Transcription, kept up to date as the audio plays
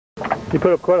You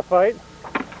put up quite a fight?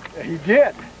 He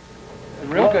did.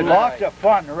 Real good Lots night. of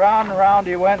fun. Round and round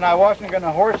he went, and I wasn't going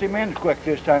to horse him in quick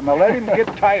this time. I let him get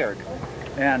tired.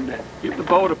 And Give the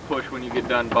boat a push when you get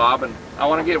done, Bob, and I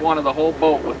want to get one of the whole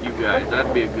boat with you guys.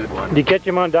 That'd be a good one. Did you catch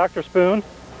him on Dr. Spoon?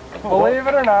 Believe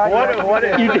it or not. what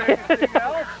is You it? did.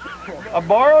 A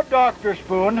borrowed Dr.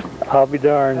 Spoon I'll be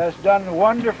darned. has done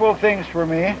wonderful things for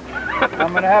me.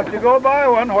 I'm going to have to go buy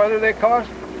one, whether they cost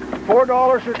 $4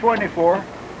 or $24.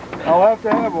 I'll have to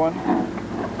have one.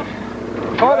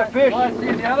 Caught a fish. Want to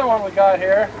see the other one we got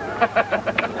here?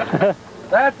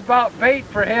 That's about bait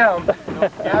for him.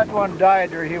 That one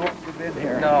died or he wouldn't have been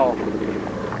here. No.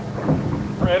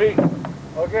 Ready?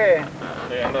 Okay,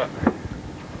 Stand up.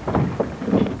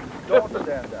 don't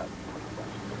stand up.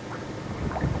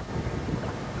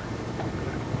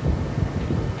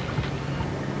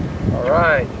 All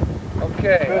right.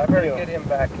 Okay, Good I better deal. get him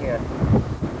back in.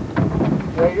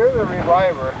 Yeah, you're the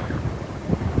reviver.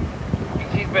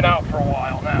 He's been out for a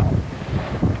while now.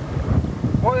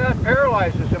 Boy, that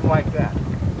paralyzes him like that.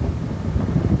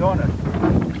 Don't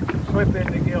it? Slip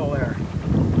in the gill there.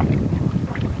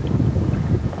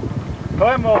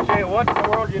 Clem will say, what in the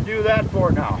world you do that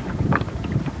for now?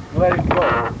 Let him go.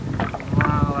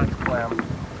 Wow, that's Clem.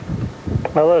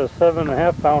 I let a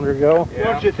 7.5 pounder go. Yeah.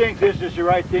 Don't you think this is the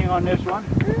right thing on this one?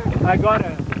 I got a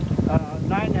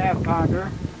 9.5 pounder,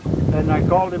 and I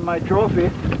called him my trophy.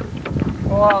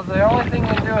 Well, the only thing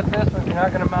you can do with this one, you're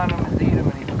not going to mount him to eat him,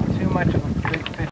 and he's too much of a